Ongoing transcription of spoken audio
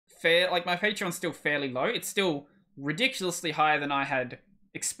fair. Like, my Patreon's still fairly low. It's still ridiculously higher than I had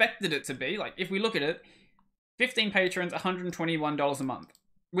expected it to be. Like, if we look at it, 15 patrons, $121 a month,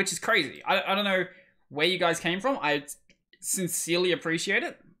 which is crazy. I don't know where you guys came from. I sincerely appreciate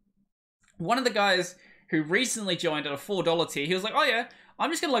it. One of the guys who recently joined at a $4 tier, he was like, oh yeah,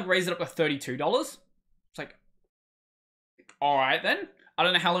 I'm just gonna like raise it up to $32. It's like, all right then. I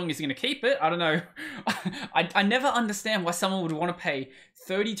don't know how long he's gonna keep it. I don't know. I never understand why someone would want to pay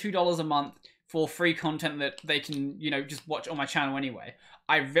 $32 a month for free content that they can, you know, just watch on my channel anyway.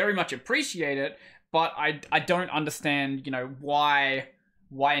 I very much appreciate it, but I don't understand, you know, why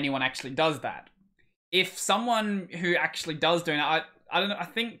anyone actually does that. If someone who actually does do that, I don't know, I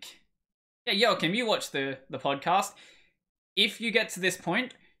think, yeah, Joachim, you watch the podcast. If you get to this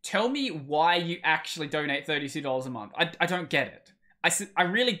point, tell me why you actually donate $32 a month. I don't get it. I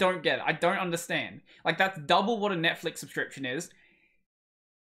really don't get it. I don't understand. Like, that's double what a Netflix subscription is.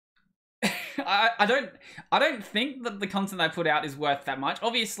 I don't think that the content I put out is worth that much.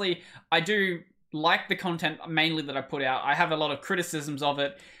 Obviously, I do like the content mainly that I put out. I have a lot of criticisms of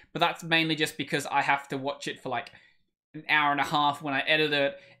it, but that's mainly just because I have to watch it for like an hour and a half when I edit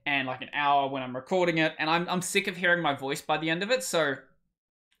it, and like an hour when I'm recording it, and I'm sick of hearing my voice by the end of it. So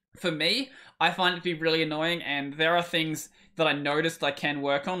for me, I find it to be really annoying, and there are things that I noticed I can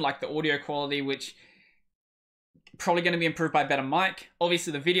work on, like the audio quality, which probably going to be improved by a better mic.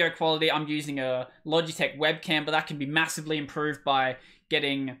 Obviously, the video quality, I'm using a Logitech webcam, but that can be massively improved by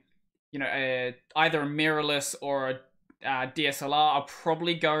getting, you know, either a mirrorless or a DSLR. I'll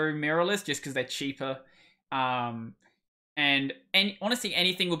probably go mirrorless just because they're cheaper. And honestly,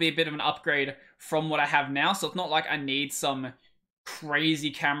 anything will be a bit of an upgrade from what I have now. So it's not like I need some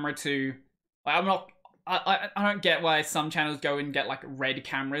crazy camera to... Like, I don't get why some channels go and get like red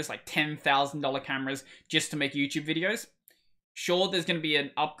cameras, like $10,000 cameras, just to make YouTube videos. Sure, there's going to be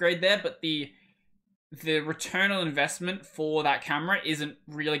an upgrade there, but the return on investment for that camera isn't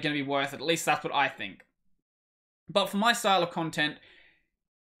really going to be worth it. At least that's what I think. But for my style of content,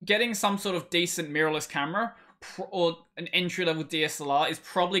 getting some sort of decent mirrorless camera or an entry-level DSLR is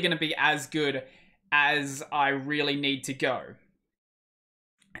probably going to be as good as I really need to go.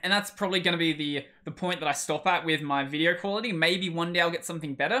 And that's probably going to be the point that I stop at with my video quality. Maybe one day I'll get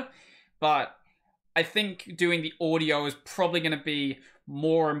something better, but I think doing the audio is probably going to be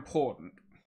more important.